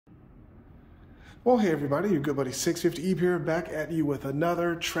Well, hey everybody, your good buddy 650 Ebe here, back at you with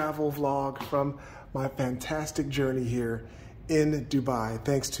another travel vlog from my fantastic journey here in Dubai,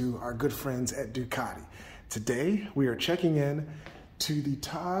 thanks to our good friends at Ducati. Today, we are checking in to the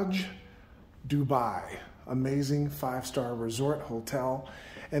Taj Dubai, amazing 5-star resort hotel.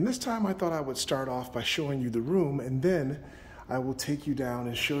 And this time I thought I would start off by showing you the room, and then I will take you down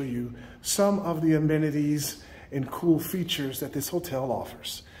and show you some of the amenities and cool features that this hotel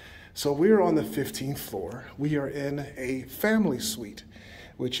offers. So we are on the 15th floor. We are in a family suite,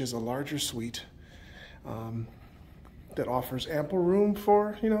 which is a larger suite that offers ample room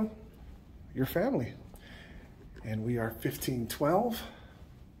for, your family. And we are 1512.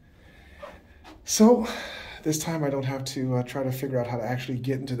 So this time I don't have to try to figure out how to actually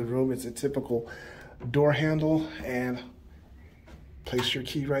get into the room. It's a typical door handle, and place your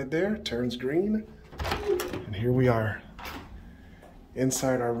key right there, turns green, and here we are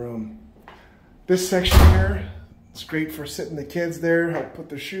inside our room. This section here, it's great for sitting the kids there, help put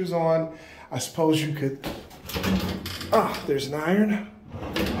their shoes on. I suppose you could, there's an iron,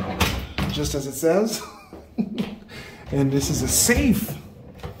 just as it says. And this is a safe.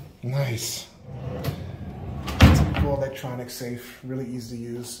 Nice. Typical electronic safe, really easy to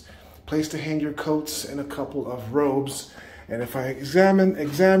use. Place to hang your coats and a couple of robes. And if I examine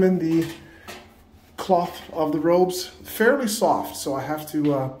the cloth of the robes, fairly soft, so I have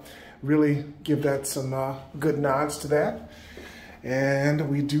to really give that some good nods to that. And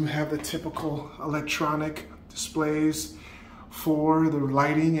we do have the typical electronic displays for the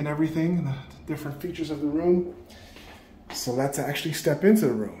lighting and everything, and the different features of the room. So let's actually step into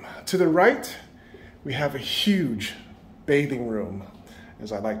the room. To the right, we have a huge bathing room,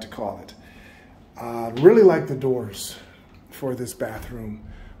 as I like to call it. Really like the doors for this bathroom.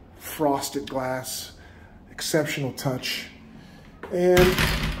 Frosted glass, exceptional touch, and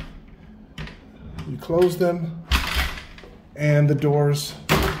you close them and the doors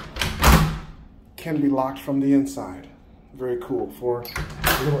can be locked from the inside. Very cool for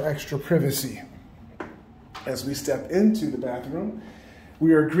a little extra privacy. As we step into the bathroom,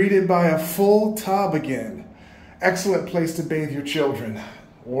 we are greeted by a full tub again. Excellent place to bathe your children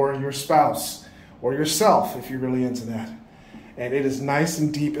or your spouse or yourself if you're really into that. And it is nice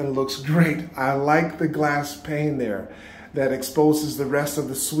and deep and looks great. I like the glass pane there that exposes the rest of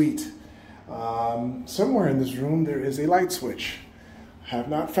the suite. Somewhere in this room there is a light switch. Have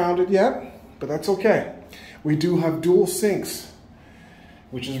not found it yet, but that's okay. We do have dual sinks,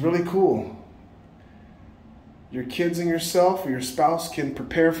 which is really cool. Your kids and yourself or your spouse can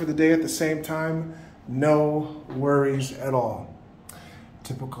prepare for the day at the same time. No worries at all.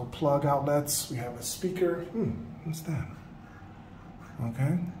 Typical plug outlets. We have a speaker. What's that?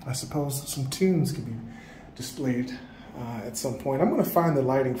 Okay, I suppose some tunes could be displayed at some point. I'm going to find the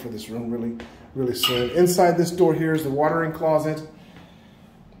lighting for this room really soon. Inside this door here is the watering closet.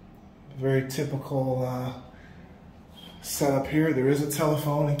 Very typical setup here. There is a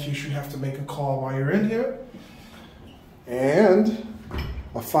telephone in case you have to make a call while you're in here. And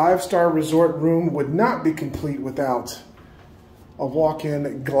a 5-star resort room would not be complete without a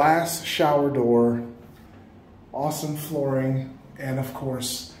walk-in glass shower door, awesome flooring, and of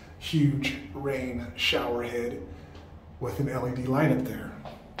course, huge rain shower head with an LED light up there.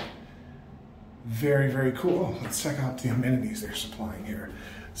 Very, very cool. Let's check out the amenities they're supplying here.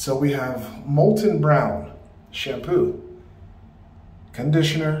 So we have Molton Brown shampoo,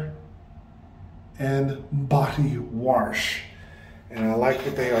 conditioner, and body wash. And I like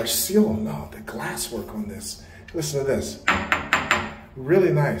that they are sealed. No, the glass work on this. Listen to this.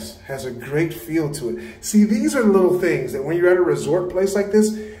 Really nice, has a great feel to it. See, these are little things that when you're at a resort place like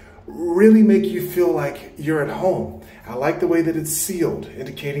this, really make you feel like you're at home. I like the way that it's sealed,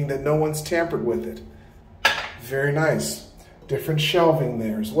 indicating that no one's tampered with it. Very nice. Different shelving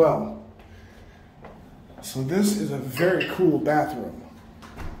there as well. So this is a very cool bathroom.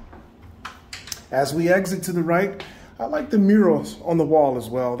 As we exit to the right, I like the murals on the wall as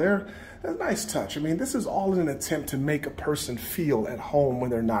well. They're a nice touch. I mean, this is all in an attempt to make a person feel at home when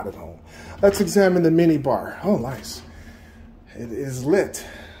they're not at home. Let's examine the mini bar. Oh, nice. It is lit,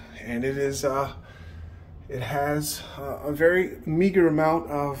 and it is. It has a very meager amount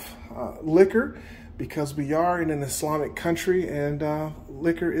of liquor because we are in an Islamic country, and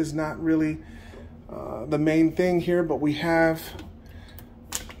liquor is not really the main thing here. But we have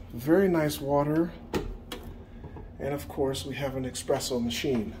very nice water, and of course, we have an espresso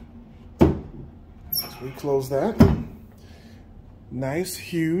machine. As we close that, nice,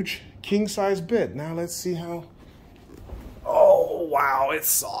 huge, king-size bed. Now let's see how, oh, wow, it's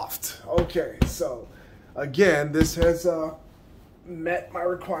soft. Okay, so again, this has met my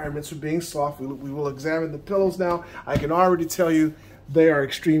requirements for being soft. We will examine the pillows now. I can already tell you they are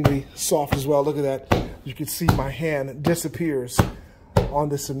extremely soft as well. Look at that. You can see my hand disappears on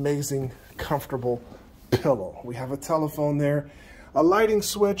this amazing, comfortable pillow. We have a telephone there, a lighting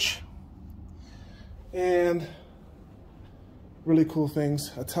switch, and really cool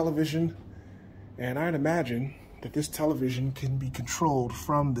things, a television. And I'd imagine that this television can be controlled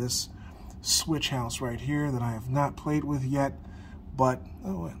from this switch house right here that I have not played with yet, but,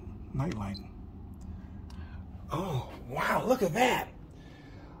 oh, night light. Oh, wow, look at that.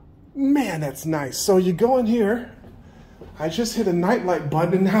 Man, that's nice. So you go in here, I just hit a night light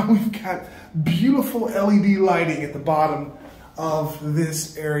button, and now we've got beautiful LED lighting at the bottom of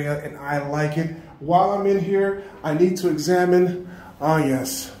this area, and I like it. While I'm in here, I need to examine,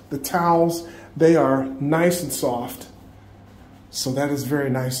 yes, the towels. They are nice and soft, so that is very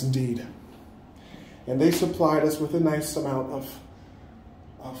nice indeed. And they supplied us with a nice amount of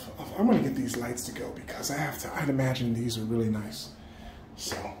I'm gonna get these lights to go because I'd imagine these are really nice.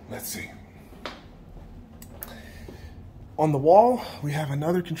 So let's see. On the wall, we have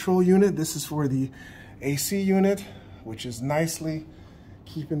another control unit. This is for the AC unit, which is nicely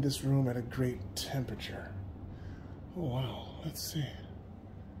keeping this room at a great temperature. Oh wow, let's see.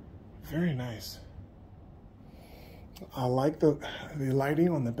 Very nice. I like the lighting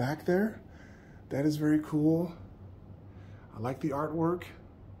on the back there. That is very cool. I like the artwork.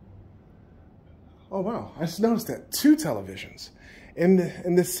 Oh wow, I just noticed that 2 televisions. In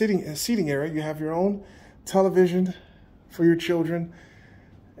the seating area, you have your own television for your children,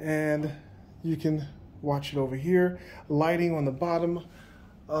 and you can watch it over here. Lighting on the bottom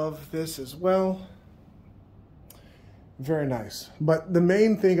of this as well. Very nice. But the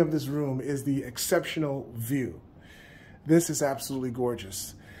main thing of this room is the exceptional view. This is absolutely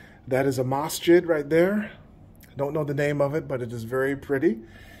gorgeous. That is a masjid right there. I don't know the name of it, but it is very pretty.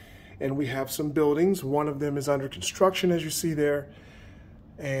 And we have some buildings. One of them is under construction, as you see there.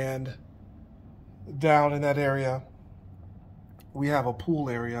 And down in that area, we have a pool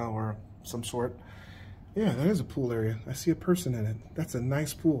area or some sort. Yeah, there is a pool area. I see a person in it. That's a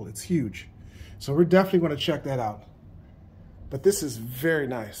nice pool. It's huge. So we're definitely going to check that out. But this is very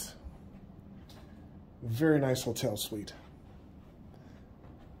nice. Very nice hotel suite.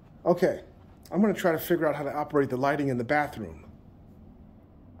 Okay, I'm going to try to figure out how to operate the lighting in the bathroom.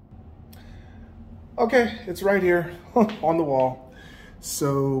 Okay, it's right here on the wall.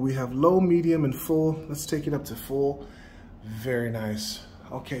 So we have low, medium, and full. Let's take it up to full. Very nice.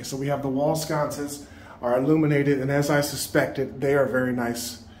 Okay, so we have the wall sconces are illuminated, and as I suspected, they are very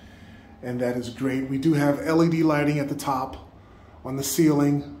nice. And that is great. We do have LED lighting at the top, on the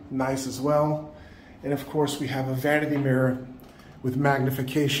ceiling, nice as well. And of course, we have a vanity mirror with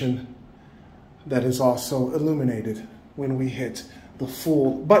magnification that is also illuminated when we hit the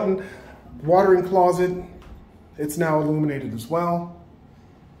full button. Watering closet, it's now illuminated as well.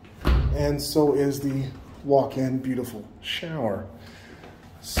 And so is the walk-in beautiful shower.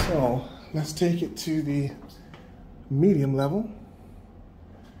 So let's take it to the medium level.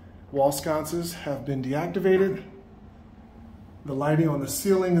 Wall sconces have been deactivated. The lighting on the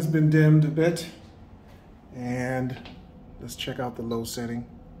ceiling has been dimmed a bit. And let's check out the low setting.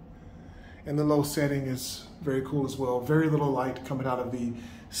 And the low setting is very cool as well. Very little light coming out of the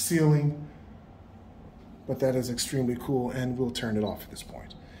ceiling, but that is extremely cool, and we'll turn it off at this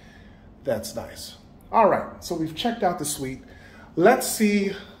point. That's nice. All right, so we've checked out the suite. Let's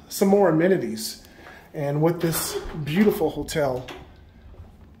see some more amenities and what this beautiful hotel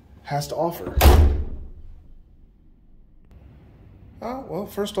has to offer. Well,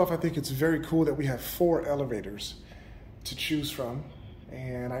 first off, I think it's very cool that we have 4 elevators to choose from.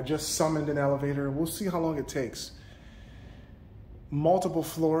 And I just summoned an elevator. We'll see how long it takes. Multiple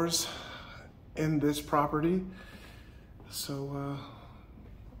floors in this property. So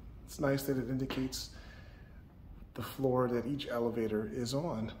it's nice that it indicates the floor that each elevator is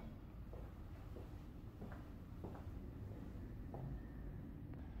on.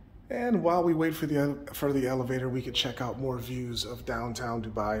 And while we wait for the elevator, we could check out more views of downtown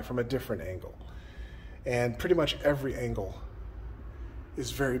Dubai from a different angle. And pretty much every angle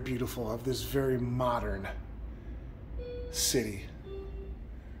is very beautiful of this very modern city.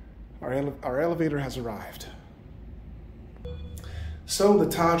 Our elevator has arrived. So the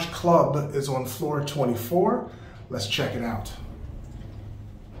Taj Club is on floor 24. Let's check it out.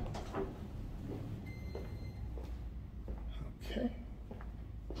 Okay.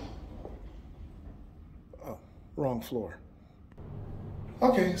 Oh, wrong floor.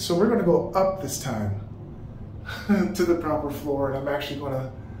 Okay, so we're gonna go up this time to the proper floor, and I'm actually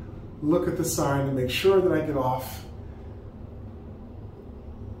gonna look at the sign to make sure that I get off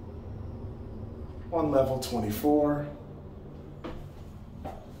on level 24.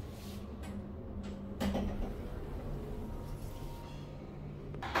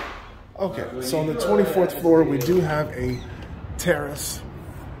 Okay, so on the 24th floor, we do have a terrace,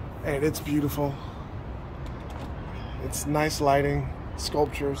 and it's beautiful. It's nice lighting,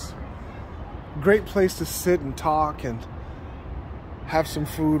 sculptures. Great place to sit and talk and have some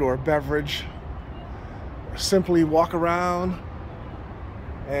food or a beverage. Or simply walk around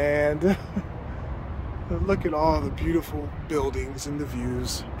and look at all the beautiful buildings and the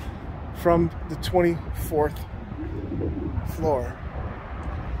views from the 24th floor.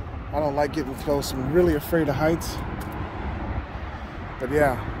 I don't like getting close. I'm really afraid of heights. But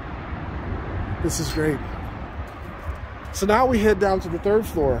yeah, this is great. So now we head down to the 3rd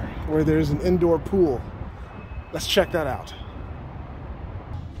floor where there's an indoor pool. Let's check that out.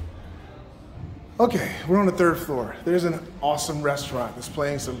 Okay, we're on the 3rd floor. There's an awesome restaurant that's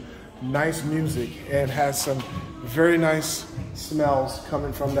playing some nice music and has some very nice smells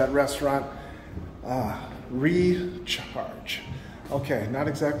coming from that restaurant. Recharge. Okay, not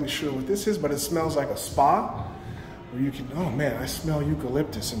exactly sure what this is, but it smells like a spa where you can, oh man, I smell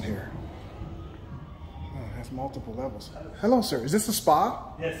eucalyptus in here. Oh, it has multiple levels. Hello, sir. Is this a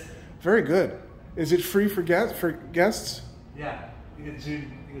spa? Yes. Very good. Is it free for guests? Yeah, you can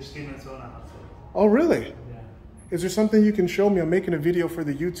gym, you can steam and sauna also. Oh, really? Yeah. Is there something you can show me? I'm making a video for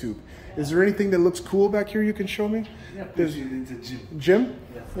the YouTube. Is there anything that looks cool back here you can show me? Yeah, please, it's a gym. Gym?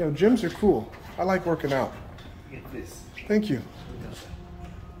 Yes. You know, gyms are cool. I like working out. Get this. Thank you.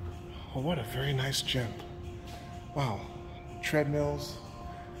 Oh, what a very nice gym. Wow. Treadmills.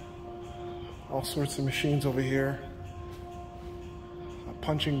 All sorts of machines over here. A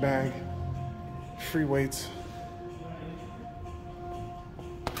punching bag. Free weights.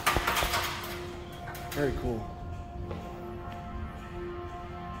 Very cool.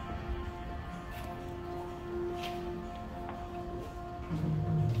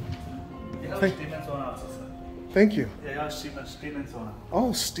 Steam and sauna also, sir. Thank you. Yeah, steam and sauna.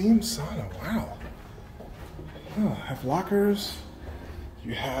 Oh, steam sauna. Wow. Oh, have lockers.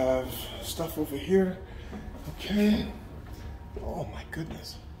 You have stuff over here. Okay. Oh my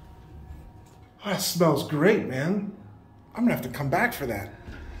goodness. Oh, that smells great, man. I'm gonna have to come back for that.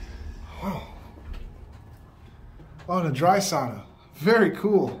 Wow. Oh, the dry sauna. Very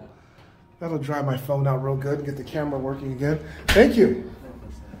cool. That'll dry my phone out real good and get the camera working again. Thank you.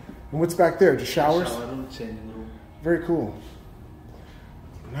 And what's back there? Just showers? Shower room, changing room. Very cool.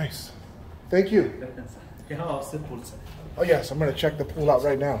 Nice. Thank you. Oh yes, I'm gonna check the pool out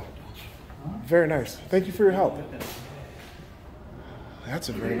right now. Very nice. Thank you for your help. That's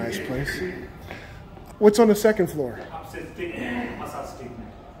a very nice place. What's on the 2nd floor? Upstairs, massage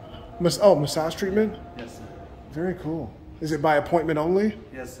treatment. Massage treatment? Yes, sir. Very cool. Is it by appointment only?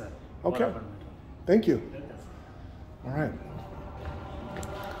 Yes, sir. Okay. Thank you. Yes, sir. All right.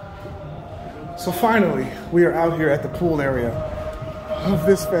 So finally, we are out here at the pool area of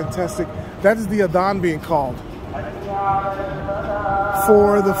this fantastic, that is the Adhan being called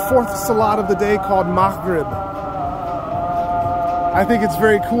for the 4th salat of the day called Maghrib. I think it's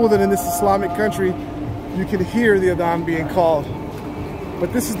very cool that in this Islamic country, you can hear the Adhan being called.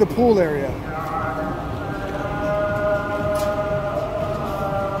 But this is the pool area.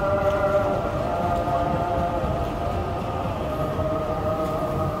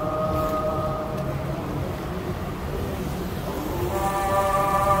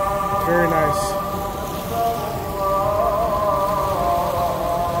 Very nice.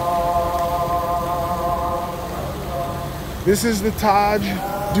 This is the Taj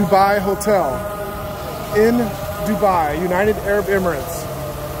Dubai Hotel in Dubai, United Arab Emirates.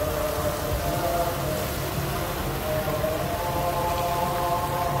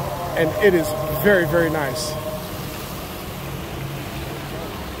 And it is very, very nice.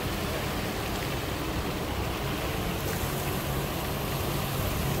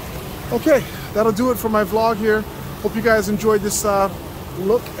 Okay, that'll do it for my vlog here. Hope you guys enjoyed this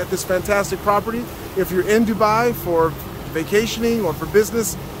look at this fantastic property. If you're in Dubai for vacationing or for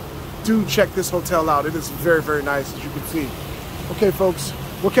business, do check this hotel out. It is very, very nice, as you can see. Okay, folks,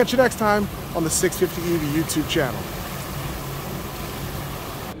 we'll catch you next time on the 650 EV YouTube channel.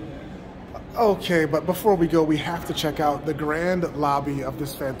 Okay, but before we go, we have to check out the grand lobby of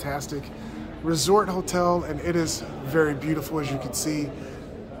this fantastic resort hotel, and it is very beautiful, as you can see.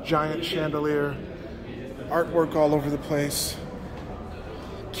 Giant chandelier, artwork all over the place,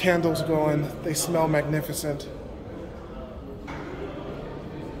 candles going, they smell magnificent.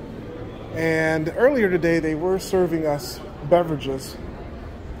 And earlier today, they were serving us beverages,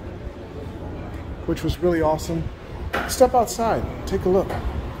 which was really awesome. Step outside, take a look.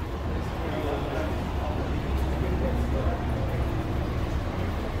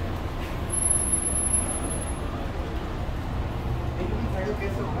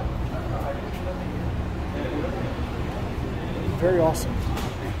 Very awesome.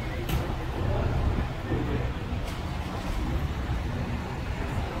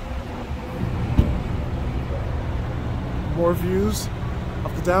 More views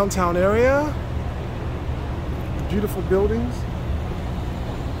of the downtown area. Beautiful buildings.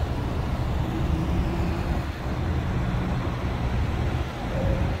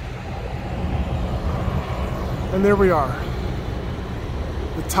 And there we are.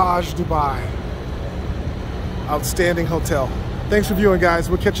 The Taj Dubai. Outstanding hotel. Thanks for viewing, guys.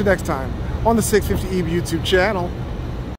 We'll catch you next time on the 650 EB YouTube channel.